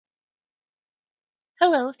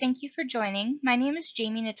Hello, thank you for joining. My name is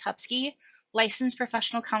Jamie Nietupski, licensed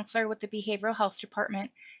professional counselor with the Behavioral Health Department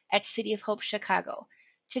at City of Hope, Chicago.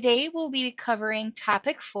 Today we'll be covering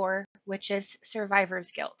topic 4, which is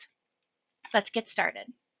survivor's guilt. Let's get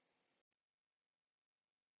started.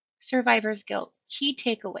 Survivor's guilt. Key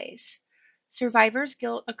takeaways. Survivor's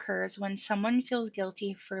guilt occurs when someone feels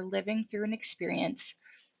guilty for living through an experience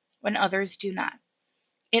when others do not.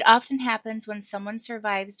 It often happens when someone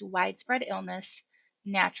survives widespread illness,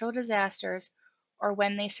 natural disasters, or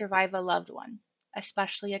when they survive a loved one,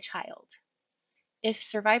 especially a child. If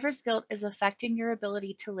survivor's guilt is affecting your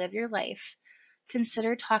ability to live your life,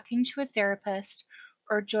 consider talking to a therapist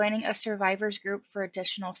or joining a survivor's group for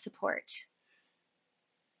additional support.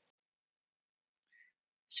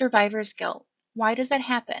 Survivor's guilt. Why does that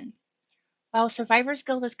happen? While survivor's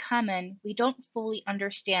guilt is common, we don't fully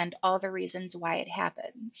understand all the reasons why it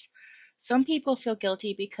happens. Some people feel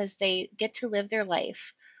guilty because they get to live their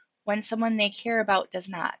life when someone they care about does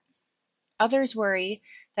not. Others worry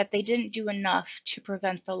that they didn't do enough to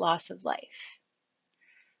prevent the loss of life.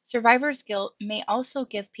 Survivor's guilt may also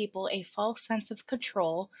give people a false sense of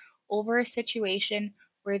control over a situation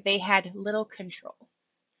where they had little control.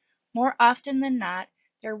 More often than not,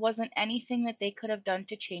 there wasn't anything that they could have done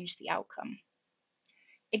to change the outcome.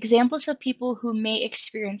 Examples of people who may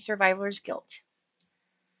experience survivor's guilt: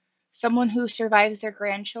 someone who survives their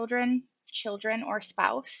grandchildren, children, or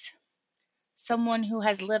spouse, someone who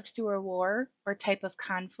has lived through a war or type of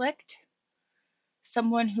conflict,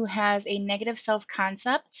 someone who has a negative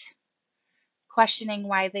self-concept, questioning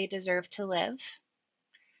why they deserve to live,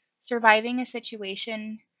 surviving a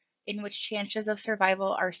situation in which chances of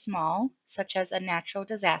survival are small, such as a natural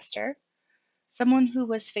disaster, someone who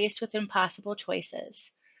was faced with impossible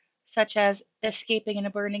choices, such as escaping in a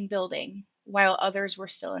burning building while others were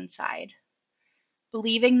still inside,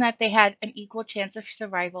 believing that they had an equal chance of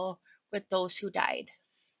survival with those who died.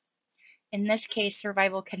 In this case,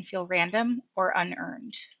 survival can feel random or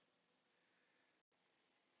unearned.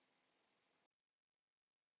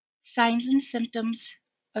 Signs and symptoms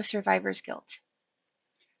of survivor's guilt.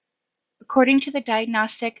 According to the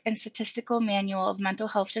Diagnostic and Statistical Manual of Mental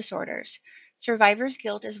Health Disorders, survivor's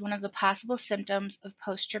guilt is one of the possible symptoms of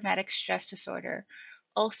post-traumatic stress disorder,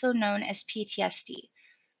 also known as PTSD.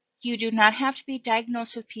 You do not have to be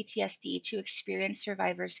diagnosed with PTSD to experience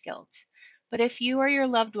survivor's guilt. But if you or your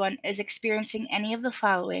loved one is experiencing any of the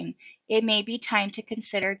following, it may be time to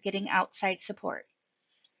consider getting outside support.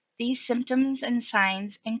 These symptoms and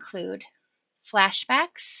signs include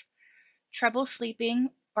flashbacks, trouble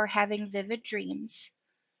sleeping or having vivid dreams,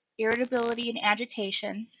 irritability and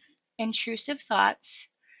agitation, intrusive thoughts,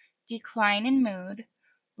 decline in mood,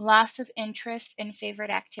 loss of interest in favorite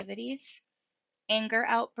activities, anger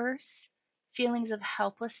outbursts, feelings of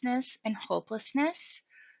helplessness and hopelessness,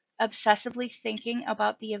 obsessively thinking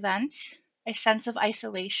about the event, a sense of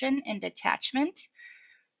isolation and detachment,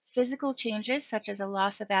 physical changes such as a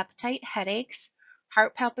loss of appetite, headaches,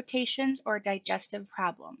 heart palpitations, or digestive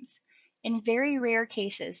problems. In very rare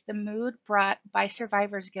cases, the mood brought by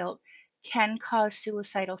survivor's guilt can cause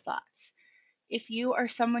suicidal thoughts. If you or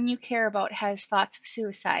someone you care about has thoughts of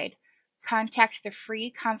suicide, contact the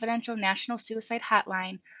free confidential National Suicide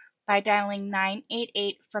Hotline by dialing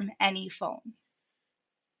 988 from any phone.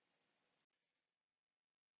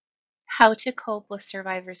 How to cope with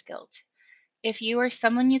survivor's guilt. If you or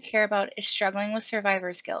someone you care about is struggling with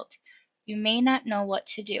survivor's guilt, you may not know what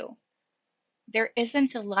to do. There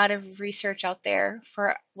isn't a lot of research out there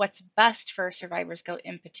for what's best for survivor's guilt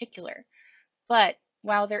in particular, but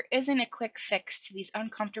while there isn't a quick fix to these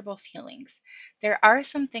uncomfortable feelings, there are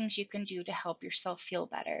some things you can do to help yourself feel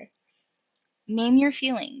better. Name your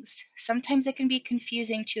feelings. Sometimes it can be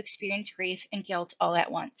confusing to experience grief and guilt all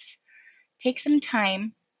at once. Take some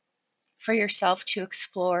time for yourself to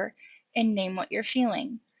explore and name what you're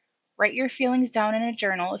feeling. Write your feelings down in a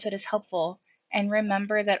journal if it is helpful, and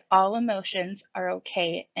remember that all emotions are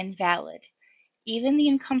okay and valid, even the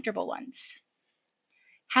uncomfortable ones.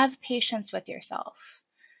 Have patience with yourself.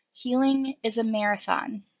 Healing is a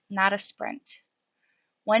marathon, not a sprint.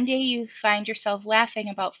 One day you find yourself laughing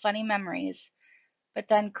about funny memories, but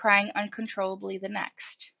then crying uncontrollably the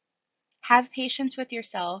next. Have patience with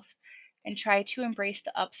yourself and try to embrace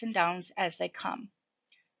the ups and downs as they come.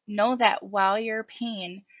 Know that while your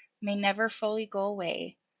pain may never fully go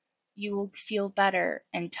away, you will feel better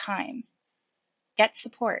in time. Get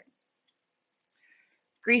support.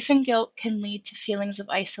 Grief and guilt can lead to feelings of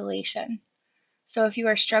isolation. So if you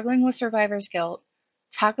are struggling with survivor's guilt,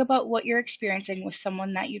 talk about what you're experiencing with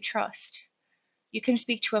someone that you trust. You can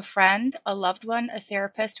speak to a friend, a loved one, a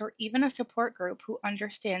therapist, or even a support group who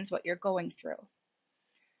understands what you're going through.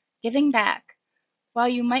 Giving back. While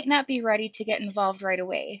you might not be ready to get involved right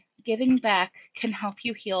away, giving back can help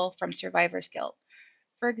you heal from survivor's guilt.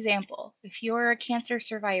 For example, if you are a cancer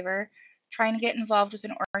survivor, trying to get involved with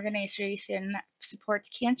an organization that supports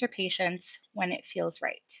cancer patients when it feels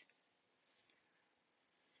right.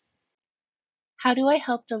 How do I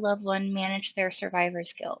help the loved one manage their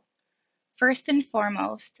survivor's guilt? First and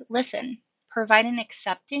foremost, listen. Provide an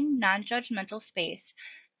accepting, non judgmental space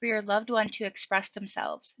for your loved one to express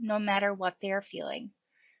themselves, no matter what they are feeling.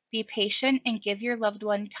 Be patient and give your loved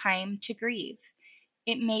one time to grieve.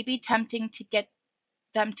 It may be tempting to get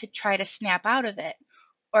them to try to snap out of it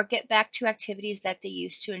or get back to activities that they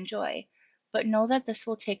used to enjoy, but know that this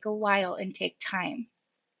will take a while and take time.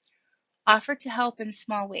 Offer to help in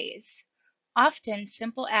small ways. Often,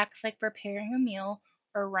 simple acts like preparing a meal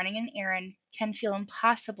or running an errand can feel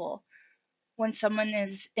impossible when someone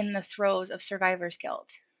is in the throes of survivor's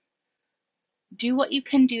guilt. Do what you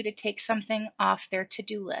can do to take something off their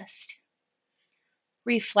to-do list.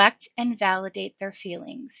 Reflect and validate their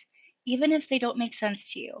feelings, even if they don't make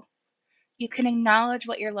sense to you. You can acknowledge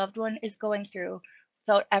what your loved one is going through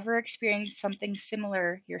without ever experiencing something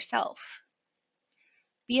similar yourself.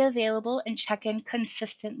 Be available and check in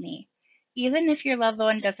consistently. Even if your loved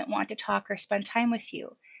one doesn't want to talk or spend time with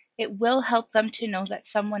you, it will help them to know that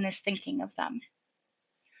someone is thinking of them.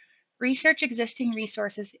 Research existing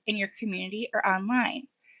resources in your community or online.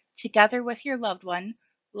 Together with your loved one,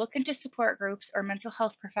 look into support groups or mental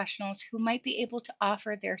health professionals who might be able to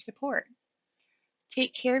offer their support.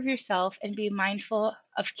 Take care of yourself and be mindful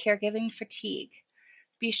of caregiving fatigue.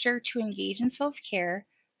 Be sure to engage in self-care,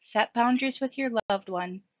 set boundaries with your loved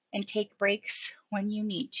one, and take breaks when you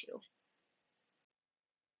need to.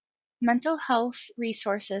 Mental health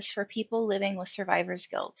resources for people living with survivor's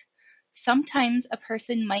guilt. Sometimes a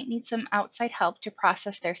person might need some outside help to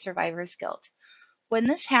process their survivor's guilt. When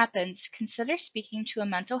this happens, consider speaking to a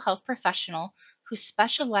mental health professional who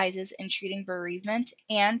specializes in treating bereavement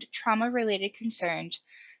and trauma-related concerns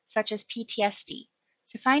such as PTSD.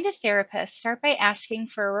 To find a therapist, start by asking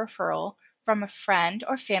for a referral from a friend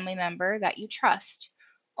or family member that you trust,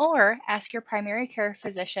 or ask your primary care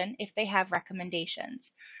physician if they have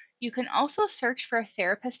recommendations. You can also search for a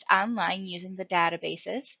therapist online using the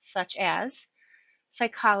databases such as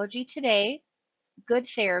Psychology Today, Good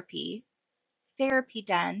Therapy, Therapy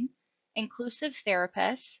Den, Inclusive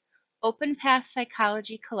Therapists, Open Path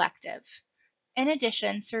Psychology Collective. In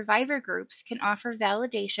addition, survivor groups can offer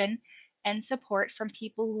validation and support from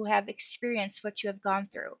people who have experienced what you have gone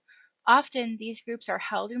through. Often, these groups are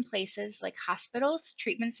held in places like hospitals,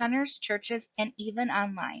 treatment centers, churches, and even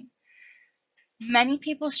online. Many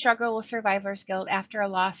people struggle with survivor's guilt after a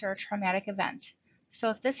loss or a traumatic event. So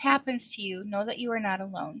if this happens to you, know that you are not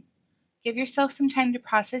alone. Give yourself some time to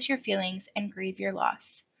process your feelings and grieve your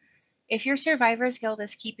loss. If your survivor's guilt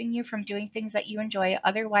is keeping you from doing things that you enjoy,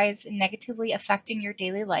 otherwise negatively affecting your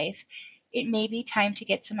daily life, it may be time to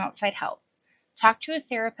get some outside help. Talk to a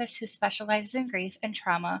therapist who specializes in grief and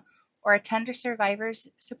trauma, or attend a survivor's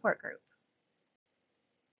support group.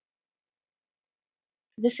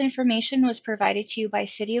 This information was provided to you by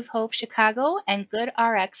City of Hope Chicago and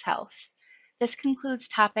GoodRx Health. This concludes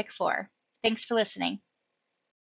topic 4. Thanks for listening.